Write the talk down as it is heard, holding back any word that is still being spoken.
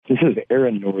This is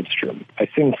Aaron Nordstrom. I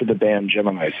sing for the band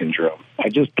Gemini Syndrome. I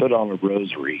just put on a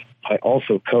rosary. I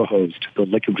also co-host the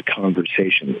Liquid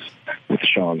Conversations with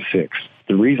Shawn 6.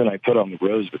 The reason I put on the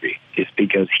rosary is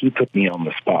because he put me on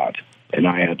the spot, and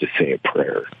I had to say a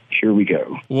prayer. Here we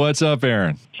go. What's up,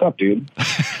 Aaron? What's up, dude?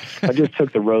 I just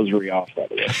took the rosary off, by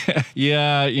the way.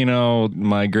 Yeah,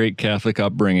 my great Catholic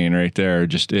upbringing right there,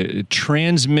 just it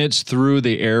transmits through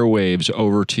the airwaves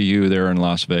over to you there in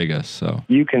Las Vegas. So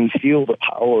you can feel the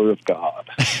power of God.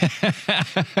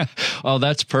 Oh,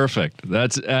 that's perfect.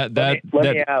 That's Let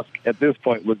me ask, at this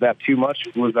point, was that too much?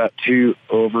 Was that too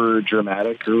over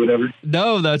dramatic or whatever?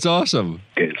 No, that's awesome.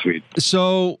 Okay, sweet.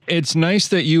 So it's nice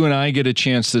that you and I get a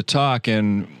chance to talk,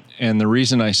 and the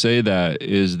reason I say that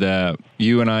is that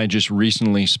you and I just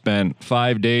recently spent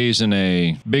 5 days in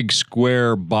a big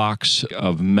square box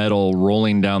of metal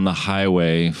rolling down the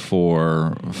highway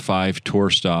for 5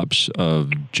 tour stops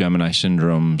of Gemini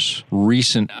Syndrome's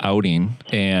recent outing.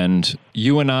 And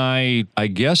you and I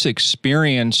guess,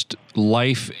 experienced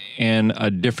life in a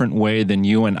different way than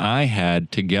you and I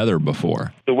had together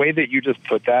before. The way that you just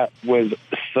put that was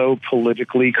so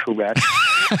politically correct.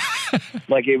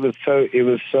 Like it was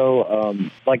so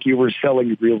like you were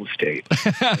selling real estate.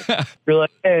 You're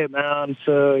like, hey man,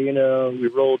 so we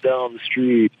rolled down the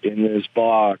street in this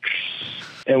box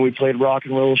and we played rock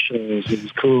and roll shows. It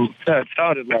was cool. It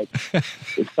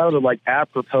sounded like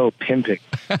apropos pimping.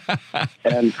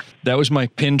 And that was my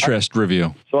Pinterest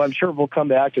review. So I'm sure we'll come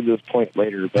back to this point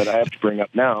later, but I have to bring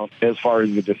up now, as far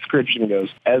as the description goes,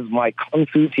 as my Kung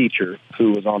Fu teacher,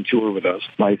 who was on tour with us,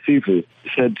 my Sifu,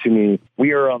 said to me,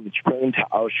 we are on the train to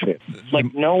Auschwitz.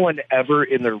 Like, no one ever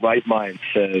in their right mind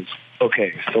says,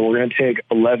 okay, so we're going to take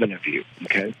 11 of you,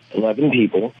 okay? 11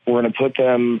 people. We're going to put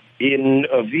them in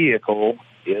a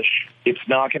vehicle-ish. It's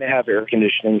not going to have air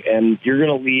conditioning, and you're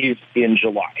going to leave in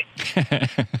July.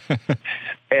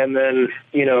 And then,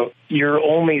 your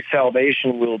only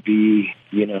salvation will be,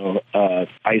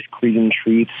 ice cream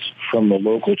treats from the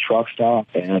local truck stop.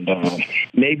 And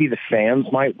maybe the fans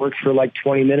might work for like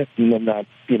 20 minutes, and then that,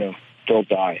 they'll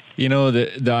die.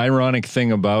 The ironic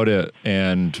thing about it,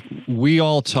 and we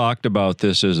all talked about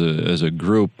this as a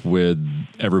group with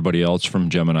everybody else from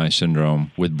Gemini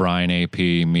Syndrome, with Brian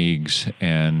AP, Meigs,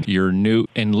 and your new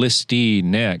enlistee,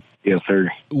 Nick. Yes, sir.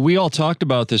 We all talked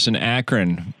about this in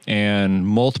Akron and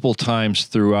multiple times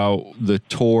throughout the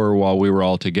tour while we were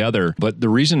all together. But the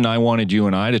reason I wanted you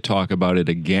and I to talk about it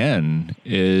again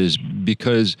is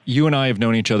because you and I have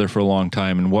known each other for a long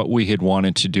time, and what we had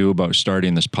wanted to do about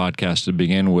starting this podcast to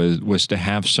begin with was to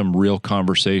have some real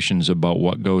conversations about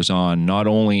what goes on, not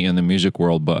only in the music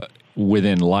world, but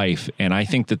within life. And I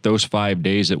think that those 5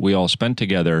 days that we all spent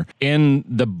together in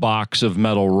the box of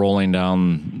metal rolling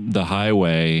down the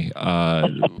highway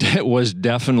it was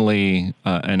definitely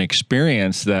an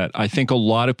experience that I think a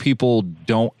lot of people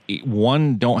don't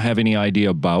have any idea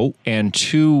about, and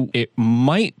 2, it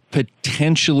might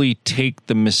potentially take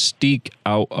the mystique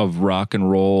out of rock and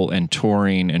roll and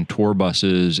touring and tour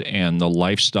buses and the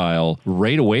lifestyle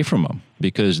right away from them,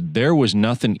 because there was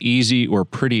nothing easy or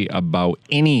pretty about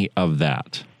any of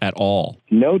that at all.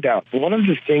 No doubt. One of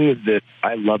the things that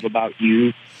I love about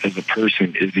you as a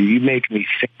person is that you make me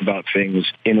think about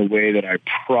things in a way that I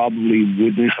probably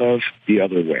wouldn't have the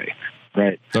other way.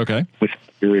 Right. Okay. With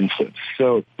your influence.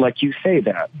 So, like you say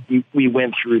that, we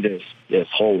went through this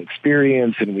whole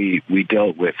experience, and we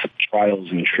dealt with trials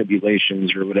and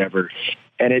tribulations or whatever.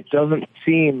 And it doesn't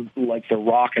seem like the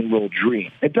rock and roll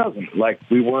dream. It doesn't. Like,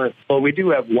 we weren't. Well, we do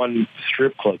have one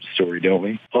strip club story, don't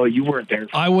we? Oh, you weren't there.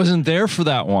 I wasn't there for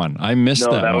that one. I missed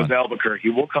that one. No, that was Albuquerque.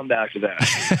 We'll come back to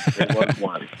that. There was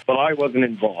one. But I wasn't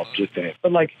involved, just saying.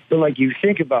 But like you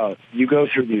think about, you go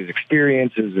through these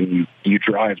experiences and you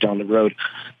drive down the road.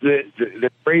 The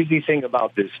crazy thing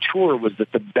about this tour was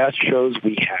that the best shows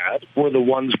we had were the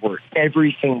ones where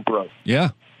everything broke. Yeah.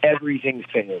 Everything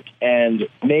failed. And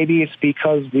maybe it's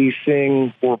because we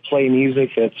sing or play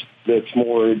music that's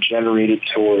more generated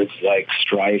towards like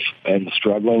strife and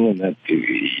struggling, and that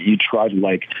you try to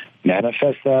like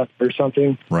manifest that or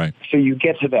something. Right. So you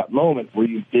get to that moment where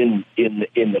you've been in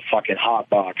the fucking hot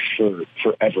box for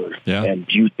forever. Yeah. And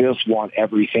you just want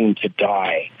everything to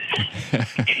die.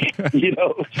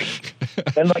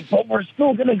 And like, but we're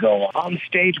still going to go on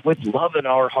stage with love in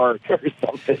our heart or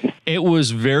something. It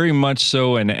was very much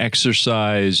so an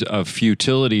exercise of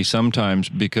futility sometimes,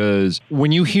 because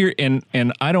when you hear, and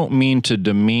I don't mean to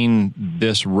demean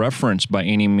this reference by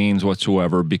any means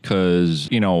whatsoever, because,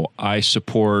 you know, I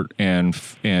support and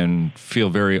feel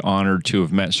very honored to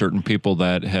have met certain people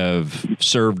that have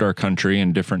served our country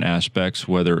in different aspects,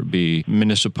 whether it be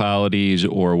municipalities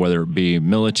or whether it be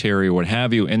military or what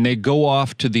have you, and they go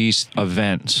off to these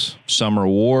events. Some are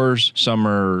wars, some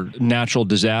are natural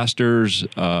disasters,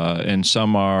 and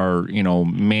some are, you know,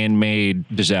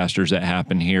 man-made disasters that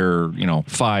happen here, you know,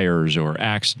 fires or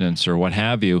accidents or what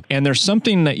have you. And there's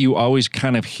something that you always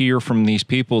kind of hear from these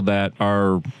people that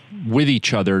are with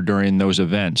each other during those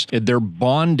events. They're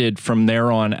bonded from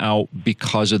there on out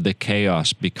because of the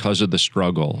chaos, because of the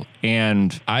struggle.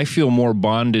 And I feel more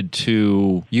bonded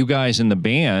to you guys in the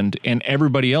band and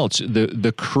everybody else,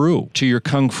 the crew, to your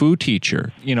kung fu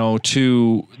teacher, you know,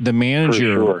 to the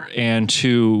manager, and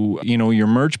to, you know, your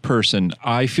merch person.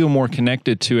 I feel more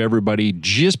connected to everybody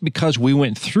just because we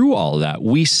went through all of that.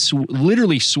 We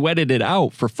literally sweated it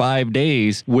out for 5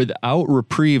 days without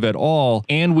reprieve at all.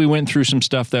 And we went through some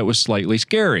stuff that was slightly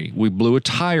scary. We blew a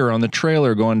tire on the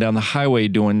trailer going down the highway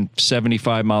doing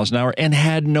 75 miles an hour and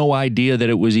had no idea that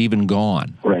it was even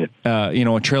gone. Right. You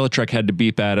know, a trailer truck had to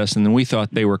beep at us, and then we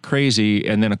thought they were crazy,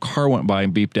 and then a car went by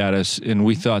and beeped at us, and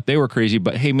we thought they were crazy,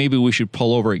 but hey, maybe we should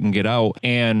pull over and get out,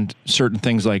 and certain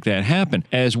things like that happen.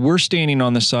 As we're standing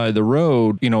on the side of the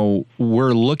road, you know,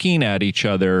 we're looking at each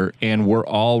other, and we're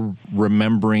all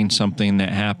remembering something that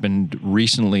happened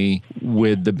recently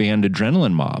with the band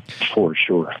Adrenaline Mob. For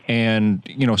sure. And,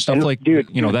 you know, stuff like, dude,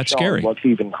 you know, that's Shawn, scary. What's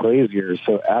even crazier,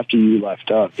 so after you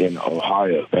left up in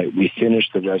Ohio, right, we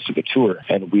finished the rest of the tour,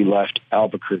 and we left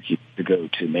Albuquerque to go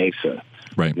to Mesa.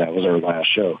 Right. And that was our last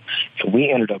show. So we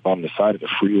ended up on the side of the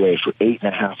freeway for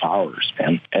 8.5 hours,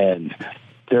 man. And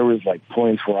there was like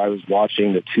points where I was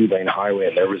watching the 2-lane highway,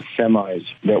 and there was semis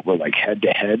that were like head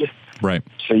to head. Right.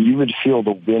 So you would feel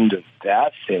the wind of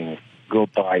that thing go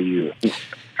by you.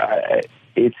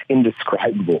 It's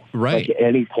indescribable. Right. Like at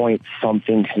any point,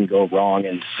 something can go wrong,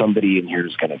 and somebody in here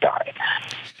is going to die.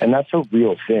 And that's a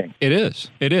real thing. It is.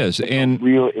 It is.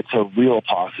 It's a real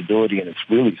possibility, and it's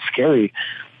really scary.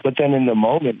 But then in the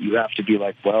moment, you have to be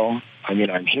like, well, I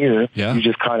mean, I'm here. Yeah. You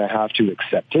just kind of have to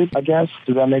accept it, I guess.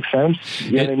 Does that make sense?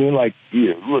 You know what I mean? Like,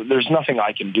 there's nothing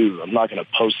I can do. I'm not going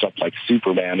to post up like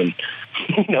Superman and,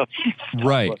 you know,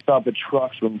 stop the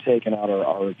trucks from taking out our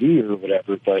RV or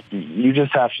whatever. But you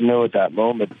just have to know at that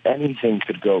moment, anything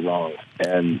could go wrong.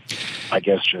 And I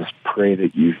guess just pray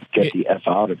that you get the F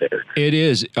out of there. It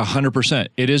is 100%.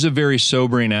 It is a very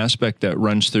sobering aspect that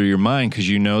runs through your mind, because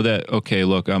you know that, okay,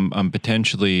 look, I'm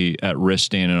potentially at risk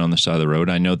standing on the side of the road.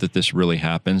 I know that this really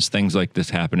happens. Things like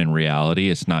this happen in reality.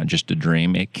 It's not just a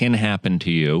dream. It can happen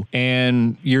to you.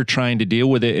 And you're trying to deal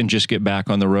with it and just get back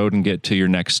on the road and get to your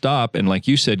next stop. And like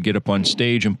you said, get up on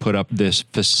stage and put up this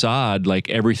facade like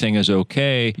everything is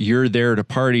okay. You're there to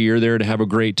party. You're there to have a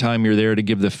great time. You're there to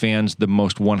give the fans the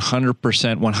most 100%,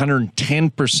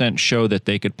 110% show that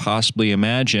they could possibly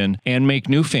imagine, and make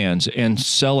new fans and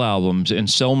sell albums and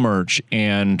sell merch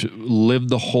and live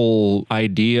the whole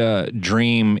idea,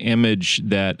 dream, image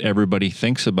that everybody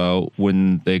thinks about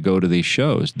when they go to these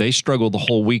shows. They struggle the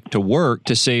whole week to work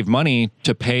to save money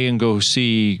to pay and go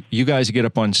see you guys get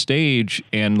up on stage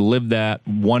and live that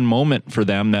one moment for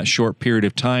them, that short period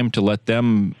of time, to let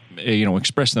them, you know,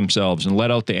 express themselves and let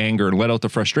out the anger and let out the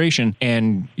frustration.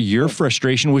 And your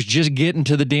frustration was just getting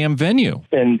to the damn venue.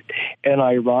 And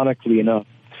ironically enough,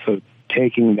 so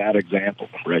taking that example,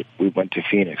 right, we went to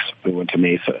Phoenix, we went to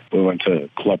Mesa, we went to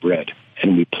Club Red,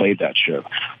 and we played that show.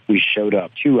 We showed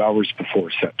up 2 hours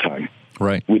before set time.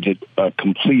 Right. We did a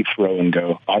complete throw and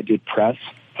go. I did press,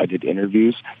 I did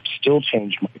interviews, still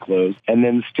changed my clothes, and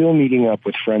then still meeting up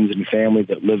with friends and family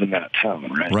that live in that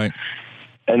town, right? Right.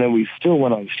 And then we still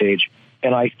went on stage.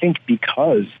 And I think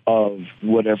because of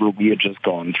whatever we had just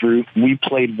gone through, we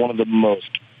played one of the most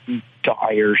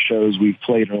dire shows we've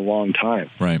played in a long time.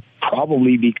 Right.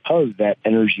 Probably because that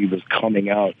energy was coming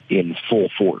out in full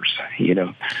force, you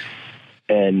know?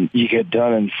 And you get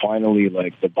done, and finally,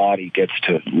 like, the body gets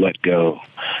to let go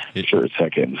for a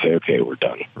second and say, okay, we're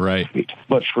done. Right.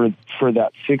 But for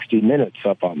that 60 minutes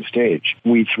up on stage,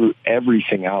 we threw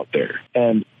everything out there.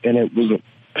 And it was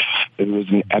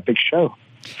an epic show.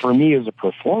 For me as a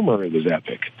performer, it was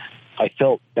epic. I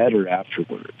felt better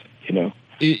afterwards, you know?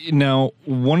 Now,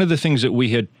 one of the things that we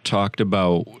had talked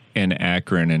about in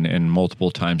Akron and multiple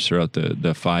times throughout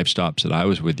the 5 stops that I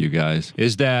was with you guys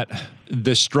is that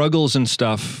the struggles and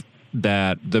stuff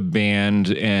that the band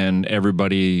and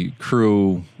everybody,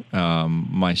 crew,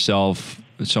 myself,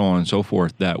 so on and so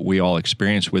forth, that we all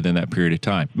experienced within that period of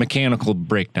time. Mechanical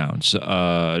breakdowns,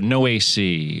 no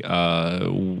AC,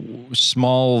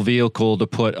 small vehicle to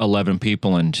put 11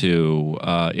 people into.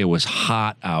 It was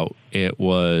hot out. It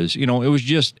was, it was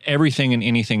just everything and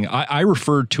anything. I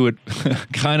referred to it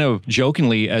kind of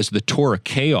jokingly as the Tour of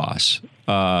Chaos.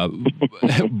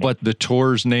 But the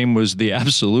tour's name was the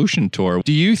Absolution Tour.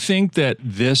 Do you think that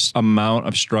this amount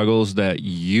of struggles that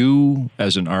you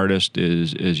as an artist,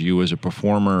 is you as a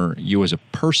performer, you as a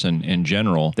person in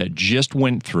general, that just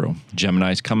went through?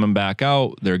 Gemini's coming back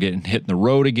out. They're getting hit in the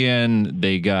road again.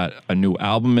 They got a new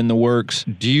album in the works.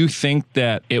 Do you think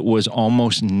that it was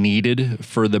almost needed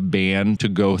for the band to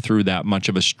go through that much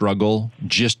of a struggle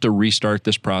just to restart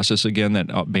this process again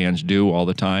that bands do all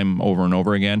the time over and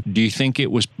over again? Do you think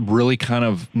it was really kind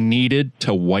of needed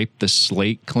to wipe the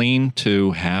slate clean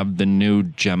to have the new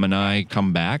Gemini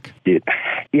come back?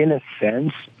 In a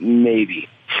sense, maybe.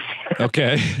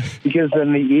 Okay. Because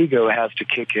then the ego has to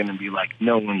kick in and be like,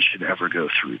 no one should ever go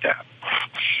through that.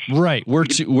 Right. We're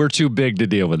too big to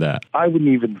deal with that. I wouldn't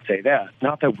even say that.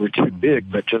 Not that we're too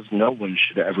big, but just no one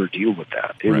should ever deal with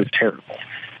that. It was terrible.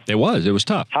 It was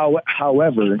tough.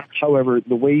 However,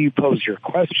 the way you pose your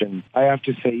question, I have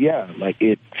to say, yeah, like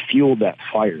it fueled that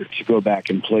fire to go back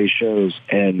and play shows.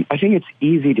 And I think it's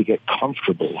easy to get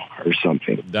comfortable or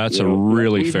something. That's a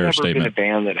really fair statement. We've never been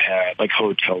a band that had like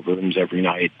hotel rooms every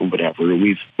night or whatever.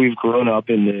 We've grown up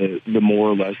in the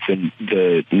more or less in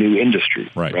the new industry,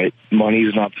 right?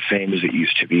 Money's not the same as it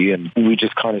used to be. And we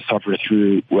just kind of suffer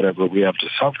through whatever we have to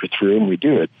suffer through, and we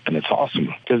do it. And it's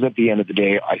awesome. Because at the end of the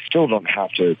day, I still don't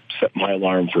have to set my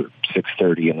alarm for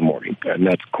 6:30 in the morning, and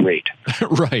that's great.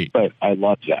 Right. But I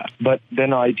love that. But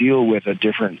then I deal with a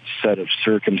different set of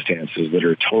circumstances that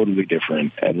are totally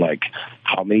different. And like,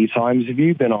 how many times have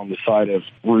you been on the side of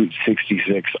Route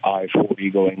 66,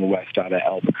 I-40 going west out of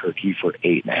Albuquerque for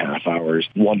 8.5 hours,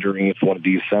 wondering if one of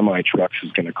these semi-trucks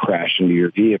is going to crash into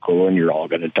your vehicle and you're all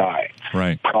going to die?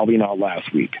 Right. Probably not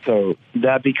last week. So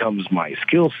that becomes my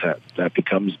skill set. That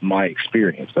becomes my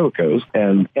experience. So it goes.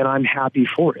 And I'm happy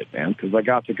for it, man, because I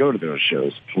got to go to those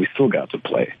shows. We still got to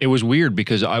play. It was weird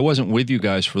because I wasn't with you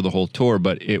guys for the whole tour,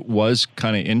 but it was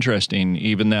kind of interesting,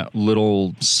 even that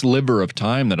little sliver of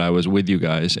time that I was with you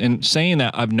guys. And saying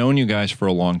that, I've known you guys for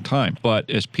a long time, but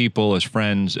as people, as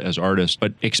friends, as artists,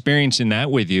 but experiencing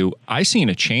that with you, I seen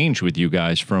a change with you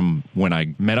guys from when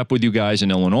I met up with you guys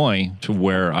in Illinois to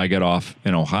where I got off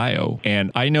in Ohio.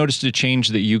 And I noticed a change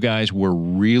that you guys were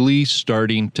really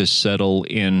starting to settle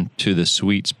into the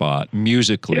sweet spot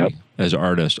musically. Yep. As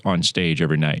artists on stage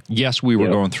every night. Yes, we were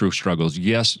going through struggles.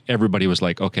 Yes, everybody was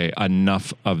like, okay,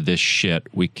 enough of this shit.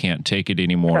 We can't take it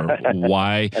anymore.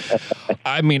 Why?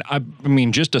 I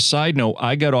mean, just a side note,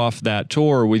 I got off that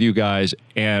tour with you guys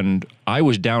and I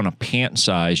was down a pant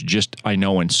size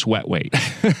in sweat weight.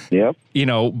 Yep.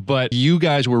 But you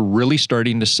guys were really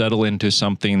starting to settle into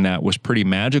something that was pretty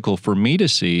magical for me to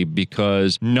see,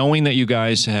 because knowing that you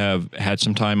guys have had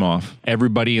some time off,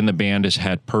 everybody in the band has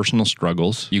had personal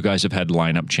struggles. You guys have had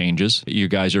lineup changes. You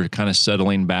guys are kind of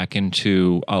settling back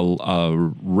into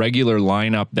a regular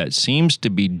lineup that seems to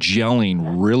be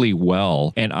gelling really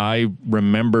well. And I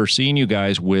remember seeing you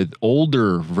guys with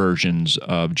older versions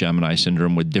of Gemini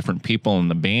Syndrome with different people in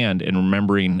the band, and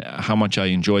remembering how much I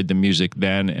enjoyed the music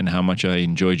then and how much I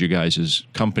enjoyed you guys'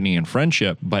 company and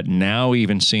friendship. But now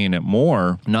even seeing it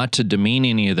more, not to demean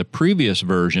any of the previous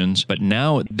versions, but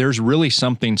now there's really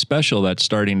something special that's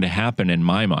starting to happen in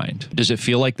my mind. Does it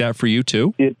feel like that for you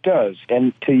too? It does.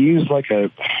 And to use like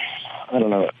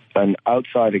an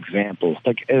outside example,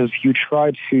 like as you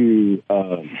try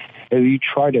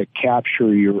to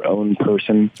capture your own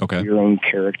person, your own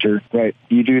character, right?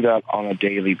 You do that on a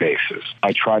daily basis.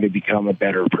 I try to become a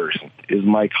better person. Is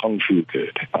my kung fu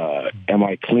good? Am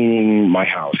I cleaning my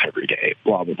house every day?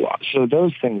 Blah, blah, blah. So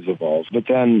those things evolve. But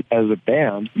then as a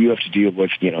band, you have to deal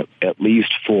with, at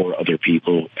least 4 other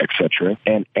people, etc.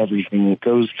 And everything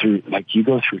goes through, like you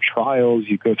go through trials,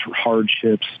 you go through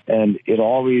hardships, and it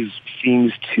always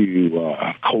seems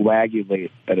to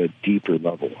coagulate at a deeper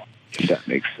level, if that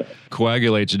makes sense.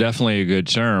 Coagulate's definitely a good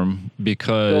term,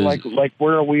 because so like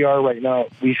where we are right now,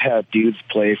 we've had dudes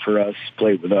play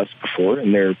with us before,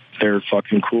 and they're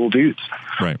fucking cool dudes.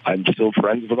 Right. I'm still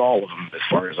friends with all of them as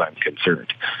far as I'm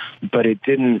concerned. But it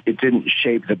didn't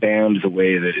shape the band the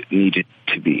way that it needed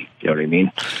to be. You know what I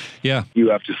mean? Yeah. You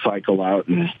have to cycle out,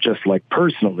 and just like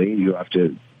personally, you have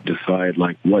to decide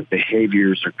like what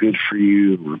behaviors are good for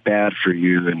you or bad for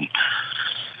you, and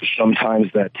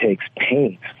sometimes that takes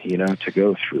pain, to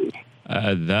go through.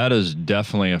 That is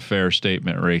definitely a fair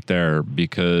statement right there,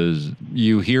 because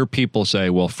you hear people say,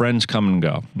 well, friends come and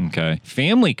go. Okay.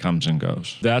 Family comes and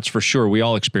goes. That's for sure. We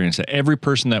all experience that. Every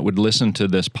person that would listen to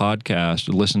this podcast,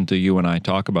 listen to you and I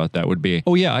talk about that, would be,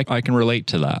 oh yeah, I can relate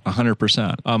to that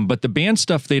 100%. But the band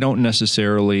stuff, they don't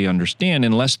necessarily understand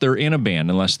unless they're in a band,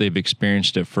 unless they've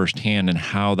experienced it firsthand and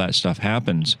how that stuff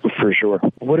happens. For sure.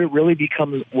 What it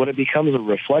becomes a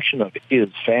reflection of is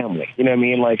family. You know what I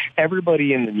mean? Like,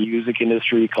 everybody in the music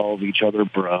industry calls each other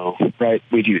bro, right?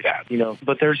 We do that, you know?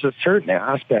 But there's a certain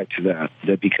aspect to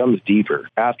that becomes deeper.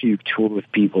 After you've toured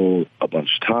with people a bunch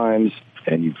of times,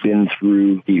 and you've been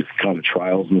through these kind of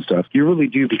trials and stuff, you really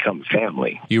do become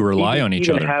family. You rely on each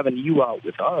other. Even having you out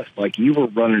with us, like, you were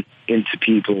running into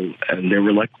people and they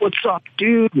were like, what's up,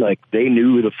 dude? Like, they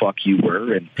knew who the fuck you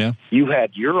were, and you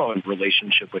had your own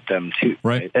relationship with them too.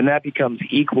 Right. And that becomes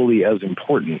equally as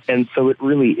important. And so it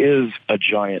really is a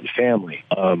giant family.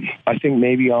 I think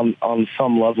maybe on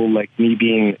some level, like me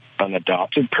being an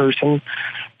adopted person,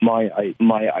 my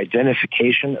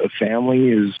identification of family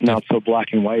is not so black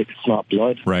and white. It's not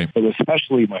blood. Right. But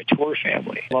especially my tour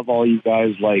family. I love all you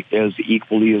guys like as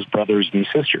equally as brothers and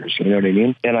sisters. You know what I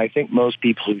mean? And I think most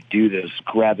people who do this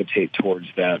gravitate towards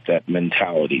that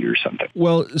mentality or something.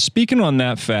 Well, speaking on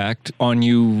that fact, on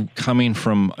you coming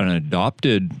from an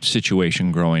adopted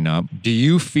situation growing up, do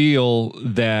you feel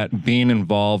that being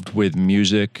involved with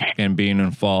music and being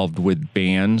involved with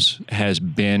bands has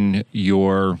been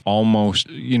your almost,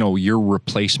 your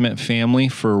replacement family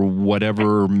for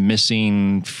whatever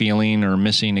missing feeling or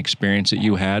missing experience that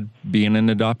you had being an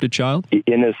adopted child?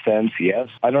 In a sense, yes.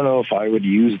 I don't know if I would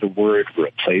use the word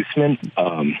replacement.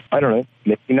 I don't know.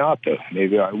 Maybe not, though.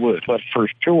 Maybe I would. But for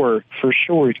sure,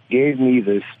 it gave me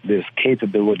this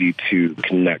capability to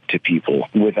connect to people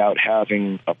without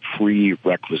having a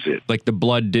prerequisite. Like the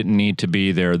blood didn't need to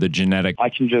be there, the genetic. I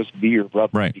can just be your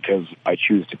brother because I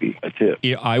choose to be. That's it.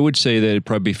 Yeah, I would say that it'd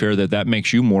probably be fair that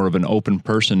makes you more of an open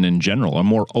person in general, a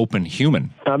more open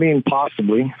human. I mean,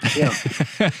 possibly, yeah.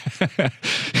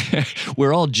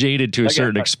 We're all jaded to a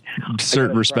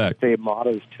certain respect. Say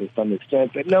modest to some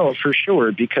extent, but no, for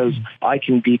sure, because I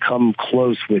can become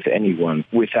close with anyone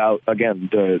without, again,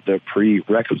 the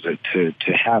prerequisite to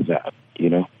have that,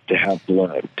 to have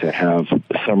blood, to have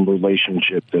some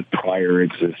relationship that prior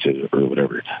existed or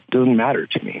whatever. It doesn't matter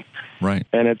to me. Right.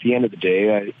 And at the end of the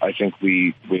day, I think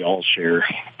we all share,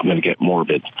 I'm going to get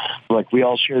morbid, like we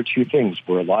all share two things.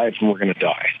 We're alive and we're going to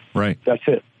die. Right. That's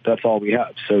it. That's all we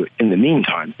have. So in the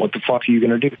meantime, what the fuck are you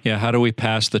going to do? Yeah, how do we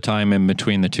pass the time in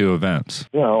between the two events?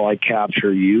 I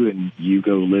capture you and you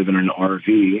go live in an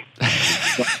RV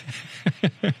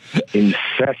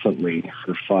incessantly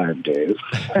for 5 days.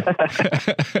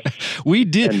 We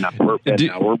did. And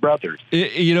now we're brothers.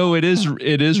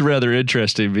 It is rather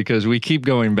interesting because we keep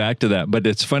going back to that. But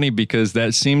it's funny because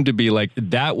that seemed to be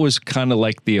that was kind of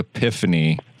like the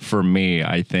epiphany for me,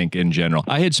 I think, in general.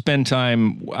 I had spent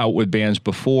time out with bands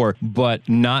before, but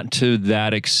not to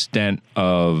that extent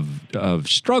of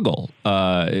struggle.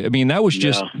 That was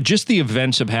just the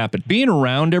events have happened. Being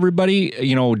around everybody,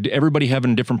 everybody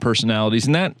having different personalities,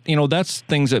 and that, that's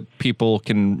things that people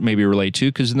can maybe relate to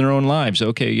because in their own lives,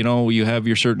 okay, you have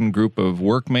your certain group of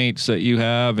workmates that you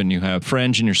have, and you have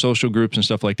friends in your social groups and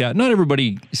stuff like that. Not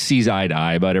everybody sees eye to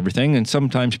eye about everything, and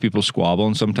sometimes people squabble,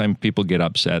 and sometimes people get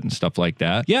upset and stuff like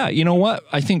that. Yeah, you know what?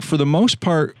 I think for the most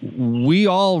part, we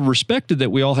all respected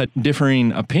that we all had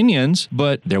differing opinions,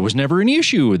 but there was never any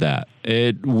issue with that.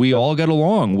 We all got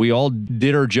along. We all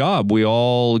did our job. We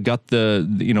all got the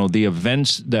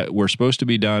events that were supposed to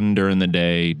be done during the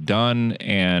day done,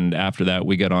 and after that,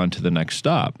 we got on to the next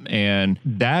stop. And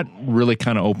that really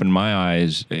kind of opened my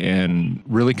eyes and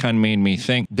really kind of made me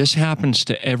think this happens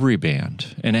to every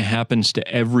band, and it happens to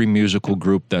every musical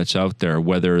group that's out there,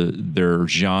 whether their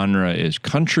genre is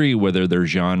country, whether their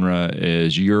genre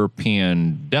is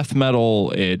European death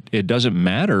metal. It doesn't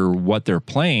matter what they're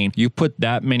playing. You put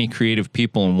that many creative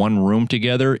people in one room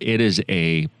together, it is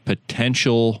a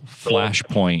potential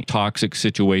flashpoint toxic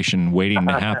situation waiting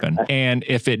to happen. And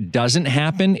if it doesn't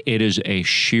happen, it is a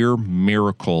sheer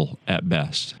miracle at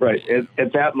best. Right.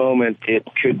 At that moment, it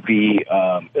could be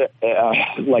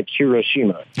like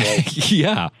Hiroshima. Right?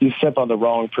 Yeah. You step on the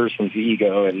wrong person's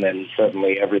ego, and then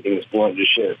suddenly everything's blown to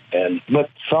shit. But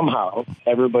somehow,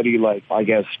 everybody,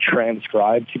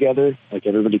 transcribed together. Like,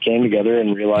 everybody came together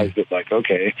and realized that,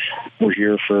 okay, we're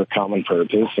here for a common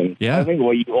purpose. And I think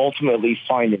what you ultimately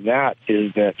find in of that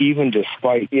is that even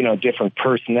despite, different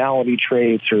personality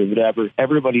traits or whatever,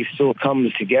 everybody still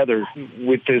comes together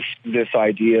with this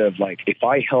idea of like, if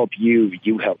I help you,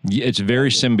 you help me. It's very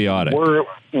symbiotic.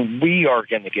 We are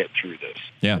going to get through this.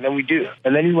 Yeah. And then we do.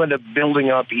 And then you end up building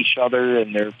up each other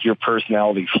and your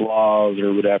personality flaws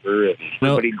or whatever, and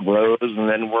everybody grows, and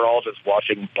then we're all just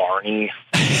watching Barney.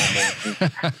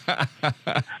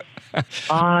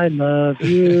 I love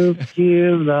you,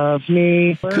 you love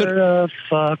me, we're a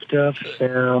fucked up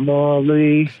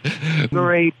family.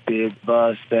 Great big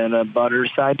bust and a butter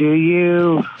side to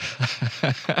you.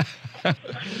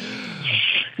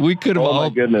 We could have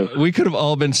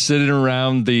all been sitting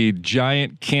around the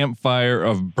giant campfire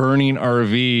of burning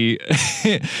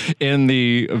RV in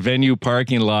the venue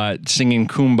parking lot singing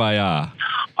Kumbaya.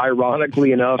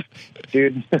 Ironically enough,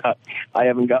 dude, I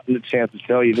haven't gotten the chance to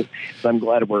tell you this, but I'm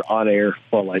glad we're on air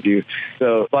while I do.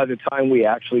 So by the time we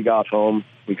actually got home,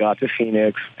 we got to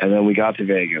Phoenix, and then we got to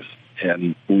Vegas,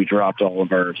 and we dropped all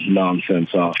of our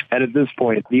nonsense off. And at this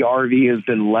point, the RV has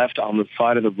been left on the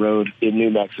side of the road in New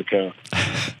Mexico.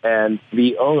 And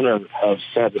the owner of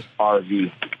said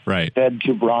RV said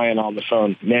to Brian on the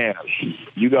phone, man,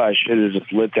 you guys should have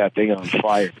just lit that thing on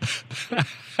fire.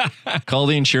 Call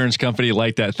the insurance company,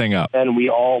 light that thing up. And we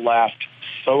all laughed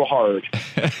so hard.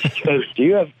 Because do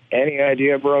you have any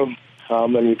idea, bro, how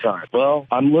many times? Well,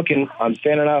 I'm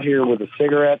standing out here with a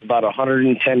cigarette, about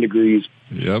 110 degrees.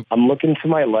 Yep. I'm looking to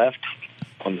my left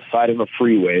on the side of a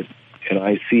freeway, and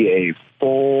I see a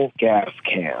full gas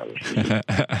can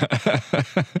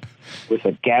with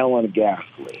a gallon of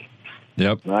gasoline.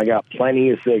 Yep. And I got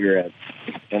plenty of cigarettes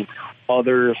and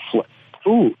other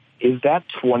Ooh, is that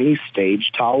 20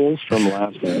 stage towels from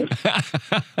last night?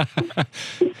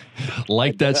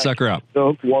 Light that sucker up.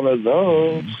 Took one of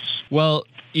those. Well,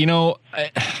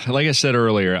 like I said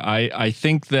earlier, I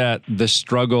think that the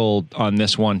struggle on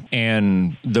this one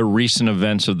and the recent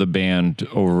events of the band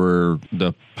over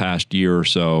the past year or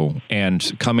so,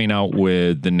 and coming out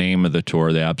with the name of the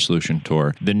tour, the Absolution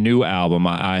Tour, the new album,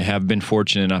 I have been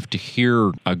fortunate enough to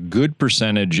hear a good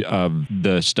percentage of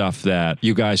the stuff that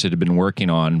you guys had been working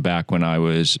on back when I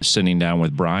was sitting down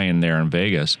with Brian there in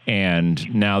Vegas.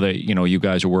 And now that, you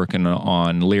guys are working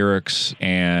on lyrics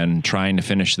and trying to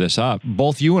finish this up,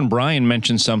 both you and Brian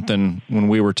mentioned something when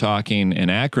we were talking in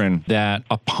Akron, that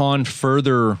upon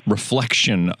further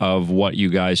reflection of what you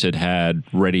guys had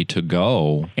ready to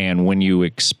go and when you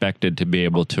expected to be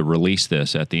able to release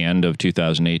this at the end of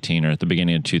 2018 or at the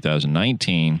beginning of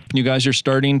 2019, you guys are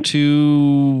starting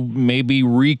to maybe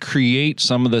recreate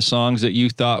some of the songs that you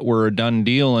thought were a done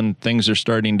deal, and things are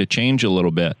starting to change a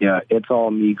little bit. Yeah, it's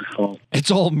all Meeg's fault. It's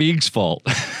all Meeg's fault.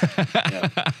 Yeah.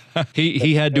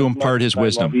 He had to impart his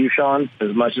wisdom. I love you, Shawn,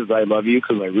 as much as I love you,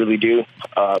 because I really do.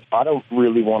 I don't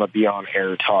really want to be on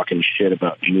air talking shit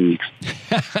about Meeg.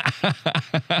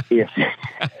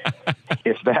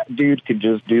 If that dude could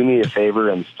just do me a favor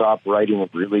and stop writing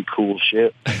really cool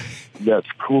shit that's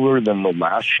cooler than the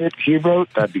last shit he wrote,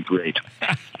 that'd be great.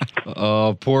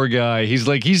 Oh, poor guy. He's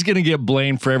going to get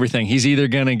blamed for everything. He's either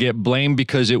going to get blamed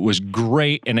because it was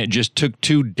great and it just took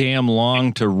too damn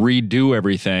long to redo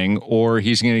everything, or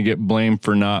he's going to get blamed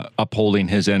for not upholding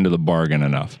his end of the bargain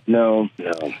enough. No.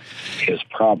 His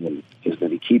problem is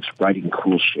that he keeps writing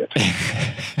cool shit.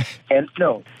 And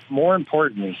no, more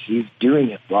importantly, he's doing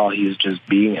it while he's just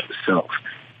being himself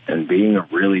and being a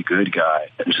really good guy.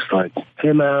 And just like,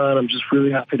 hey man, I'm just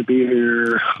really happy to be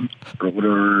here, or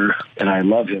whatever. And I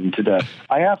love him to death.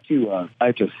 I have to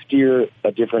steer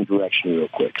a different direction real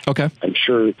quick. Okay. I'm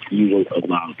sure you will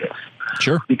allow this.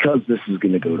 Sure. Because this is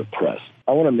going to go to press.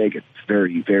 I want to make it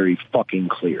very, very fucking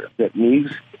clear that Meeg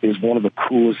is one of the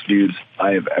coolest dudes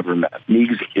I have ever met.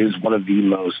 Meeg is one of the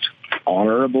most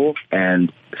honorable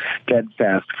and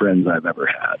steadfast friends I've ever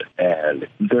had. And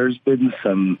there's been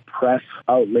some press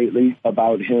out lately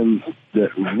about him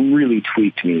that really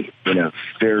tweaked me in a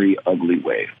very ugly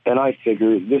way. And I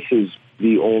figure this is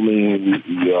the only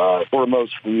or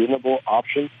most reasonable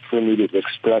option for me to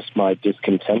express my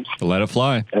discontent. Let it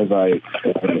fly. As I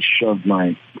shove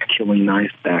my killing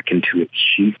knife back into its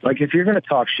sheath. Like, if you're going to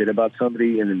talk shit about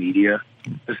somebody in the media,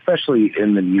 especially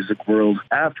in the music world,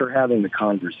 after having the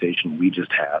conversation we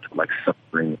just had, like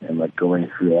suffering and like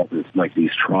going through all this, like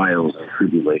these trials and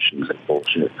tribulations and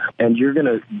bullshit, and you're going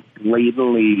to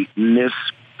blatantly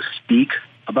misspeak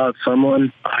about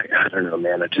someone, I don't know,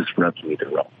 man, it just rubs me the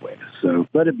wrong way. So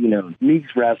let it be known,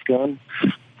 Meeg's Rascon,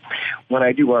 when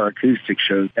I do our acoustic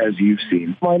shows, as you've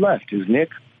seen, my left is Nick,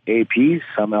 AP,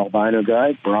 some albino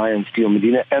guy, Brian Steele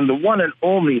Medina, and the one and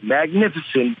only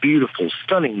magnificent, beautiful,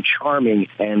 stunning, charming,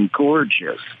 and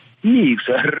gorgeous Mix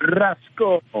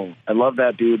Rasco. I love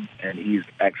that dude, and he's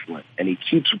excellent. And he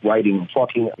keeps writing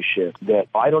fucking shit that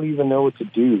I don't even know what to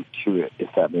do to it, if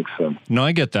that makes sense. No,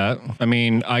 I get that. I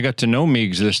mean, I got to know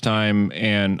Meigs this time,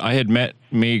 and I had met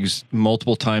Meigs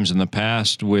multiple times in the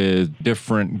past with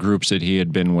different groups that he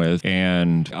had been with,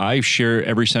 and I share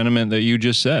every sentiment that you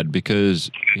just said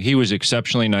because he was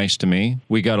exceptionally nice to me.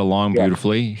 We got along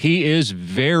beautifully. He is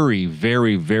very,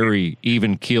 very, very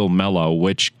even keel mellow,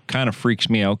 which kind of freaks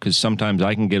me out because sometimes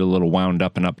I can get a little wound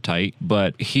up and uptight,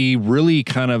 but he really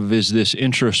kind of is this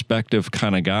introspective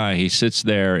kind of guy. He sits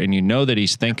there and you know that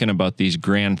he's thinking about these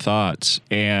grand thoughts,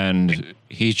 and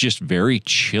he's just very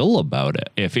chill about it.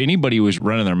 If anybody was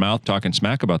running their mouth talking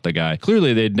smack about the guy,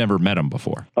 clearly they'd never met him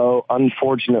before. Oh,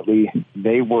 unfortunately,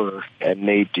 they were, and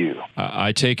they do.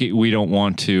 I take it we don't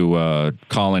want to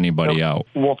call anybody out.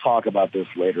 We'll talk about this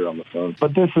later on the phone.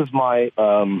 But this is my...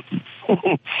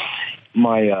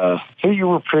 so you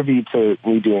were privy to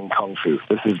me doing kung fu.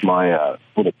 This is my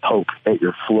little poke at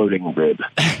your floating rib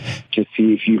to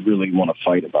see if you really want to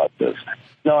fight about this.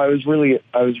 No, I was really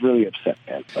upset,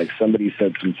 man. Like, somebody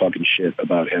said some fucking shit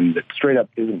about him that straight up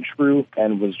isn't true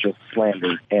and was just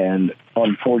slander. And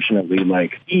unfortunately,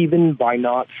 like, even by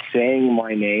not saying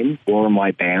my name or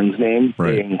my band's name,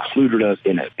 they included us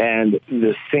in it. And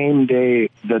the same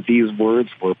day that these words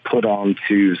were put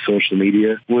onto social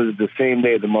media was the same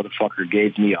day the motherfucker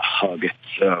gave me a hug.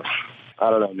 So, I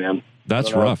don't know, man.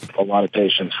 That's rough. A lot of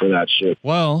patience for that shit.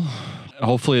 Well,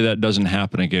 hopefully that doesn't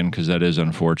happen again because that is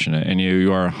unfortunate. And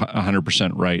you are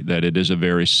 100% right that it is a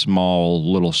very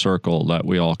small little circle that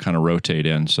we all kind of rotate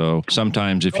in. So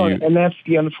sometimes if you... And that's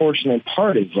the unfortunate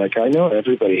part is, like, I know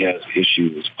everybody has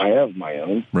issues. I have my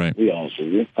own. Right. We all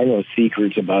do. I know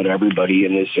secrets about everybody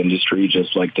in this industry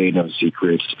just like they know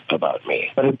secrets about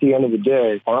me. But at the end of the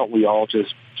day, aren't we all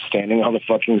just standing on the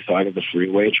fucking side of the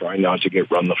freeway trying not to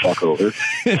get run the fuck over?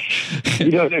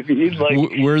 You know what I mean? Like,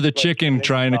 we're the chicken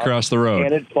trying to cross the road.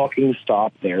 Can it fucking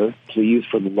stop there, please,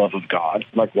 for the love of God?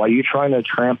 Like, why are you trying to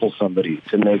trample somebody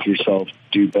to make yourself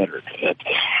do better?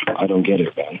 I don't get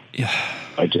it, man. Yeah.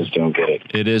 I just don't get it.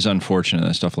 It is unfortunate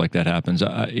that stuff like that happens.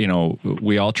 You know,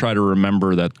 we all try to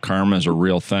remember that karma is a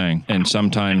real thing, and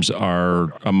sometimes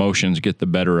our emotions get the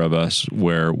better of us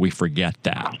where we forget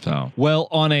that. So, well,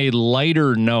 on a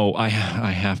lighter note, I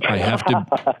have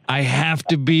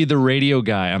to be the radio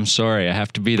guy. I'm sorry, I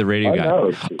have to be the radio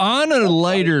guy. On a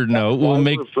lighter note,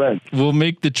 we'll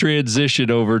make the transition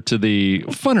over to the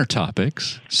funner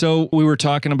topics. So we were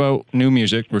talking about new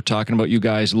music. We're talking about you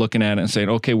guys looking at it and saying,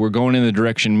 okay, we're going in the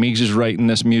direction. Meigs is writing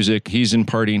this music. He's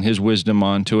imparting his wisdom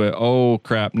onto it. Oh,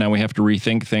 crap. Now we have to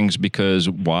rethink things because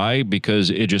why? Because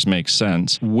it just makes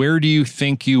sense. Where do you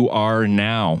think you are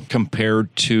now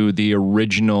compared to the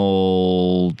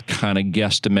original kind of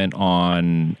guesstimate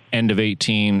on end of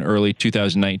 18, early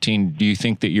 2019? Do you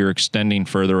think that you're extending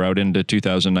further out into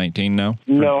 2019 now?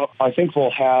 No, I think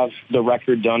we'll have the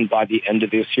record done by the end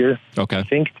of this year. Okay. I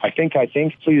think.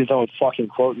 Please don't fucking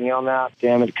quote me on that.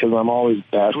 Damn it, because I'm always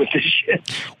bad with this shit.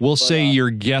 We'll say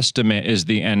your guesstimate is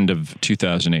the end of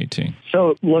 2018.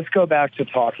 So let's go back to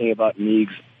talking about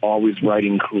Meigs always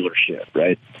writing cooler shit,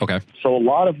 right? Okay. So a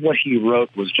lot of what he wrote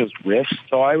was just riffs.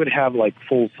 So I would have like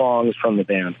full songs from the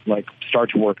band, like start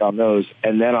to work on those,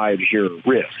 and then I'd hear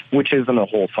riffs, which isn't a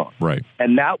whole song. Right.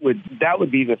 And that would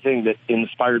be the thing that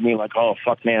inspired me, like, oh,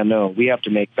 fuck, man, no, we have to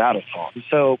make that a song.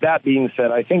 So that being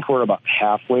said, I think we're about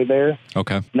halfway there.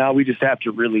 Okay. Now we just have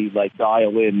to really, like,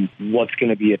 dial in what's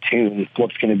going to be a tune,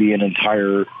 what's going to be an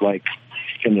entire, like,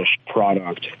 finished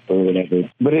product or whatever.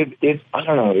 But it I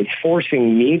don't know, it's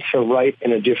forcing me to write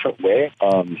in a different way.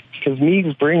 Because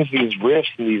Meigs brings these riffs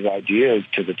and these ideas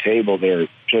to the table. They're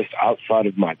just outside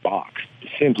of my box.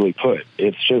 Simply put,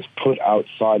 it's just put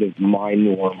outside of my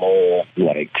normal,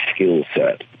 like, skill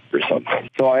set or something.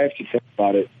 So I have to think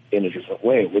about it in a different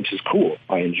way, which is cool.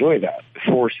 I enjoy that. It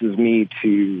forces me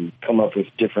to come up with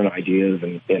different ideas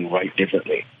and write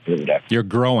differently. You're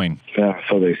growing. Yeah,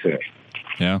 so they say.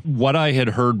 Yeah. What I had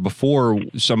heard before,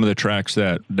 some of the tracks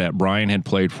that Brian had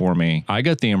played for me, I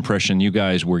got the impression you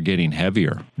guys were getting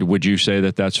heavier. Would you say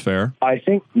that that's fair? I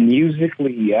think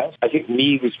musically, yes. I think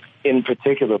Meigs in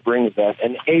particular brings that.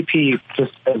 And AP,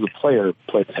 just as a player,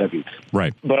 plays heavy.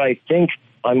 Right. But I think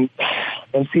I'm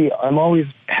always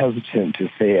hesitant to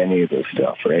say any of this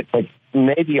stuff, right? Like,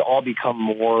 maybe I'll become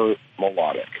more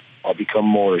melodic. I'll become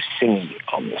more singing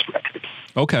on this record.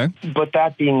 Okay. But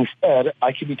that being said,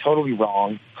 I could be totally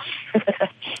wrong.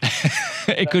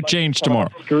 It could change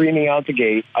tomorrow. Screaming out the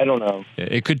gate. I don't know.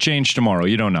 It could change tomorrow.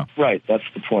 You don't know. Right. That's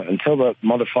the point. Until the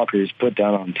motherfucker is put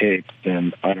down on tape,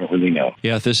 then I don't really know.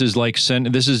 Yeah, this is like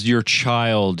this is your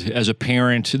child. As a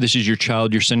parent, this is your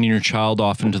child. You're sending your child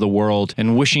off into the world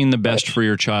and wishing the best for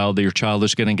your child, that your child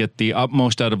is going to get the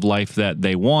utmost out of life that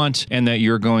they want, and that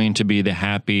you're going to be the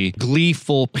happy,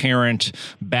 gleeful parent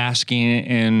basking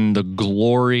in the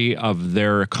glory of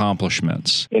their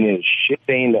accomplishments. In his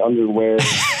shit-stained underwear.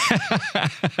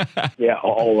 Yeah,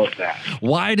 all of that.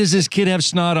 Why does this kid have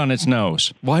snot on its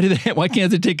nose? Why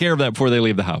can't they take care of that before they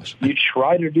leave the house? You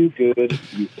try to do good,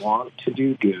 you want to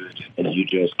do good, and you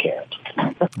just can't.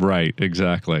 Right,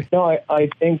 exactly. No, I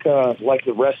think, like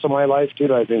the rest of my life,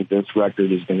 dude, I think this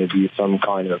record is going to be some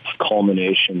kind of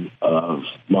culmination of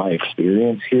my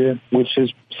experience here, which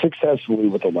is successfully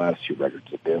what the last two records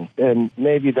have been. And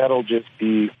maybe that'll just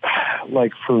be,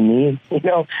 like, for me,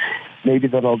 maybe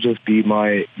that'll just be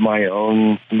my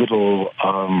own little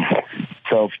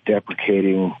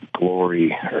self-deprecating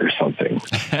glory or something.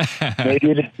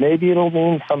 maybe it'll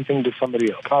mean something to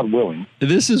somebody else, God willing.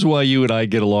 This is why you and I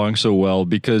get along so well,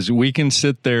 because we can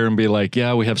sit there and be like,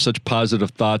 yeah, we have such positive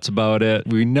thoughts about it.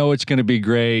 We know it's going to be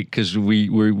great because we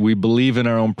believe in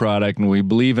our own product and we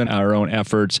believe in our own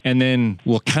efforts. And then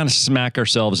we'll kind of smack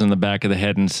ourselves in the back of the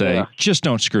head and say, just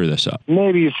don't screw this up.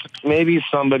 Maybe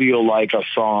somebody will like a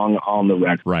song on the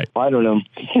record. Right. I don't know.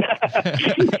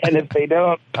 And if they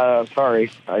don't,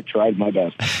 sorry, I tried my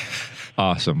best.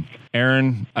 Awesome.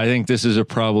 Aaron, I think this is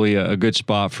probably a good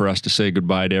spot for us to say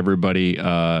goodbye to everybody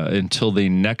until the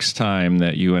next time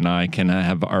that you and I can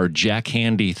have our Jack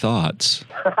Handy thoughts.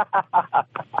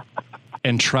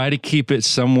 And try to keep it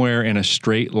somewhere in a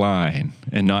straight line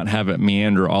and not have it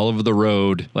meander all over the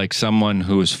road like someone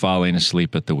who is falling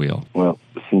asleep at the wheel. Well,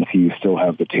 since you still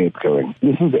have the tape going,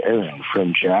 this is Aaron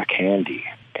from Jack Handy,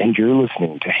 and you're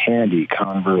listening to Handy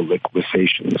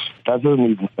Converliquizations. That doesn't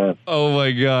even sense. Oh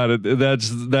my God, that's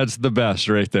the best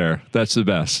right there. That's the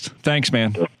best. Thanks,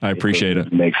 man. I appreciate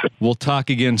it. Makes it. We'll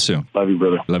talk again soon. Love you,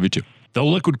 brother. Love you too. The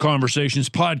Liquid Conversations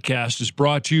podcast is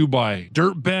brought to you by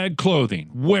Dirtbag Clothing.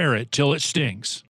 Wear it till it stings.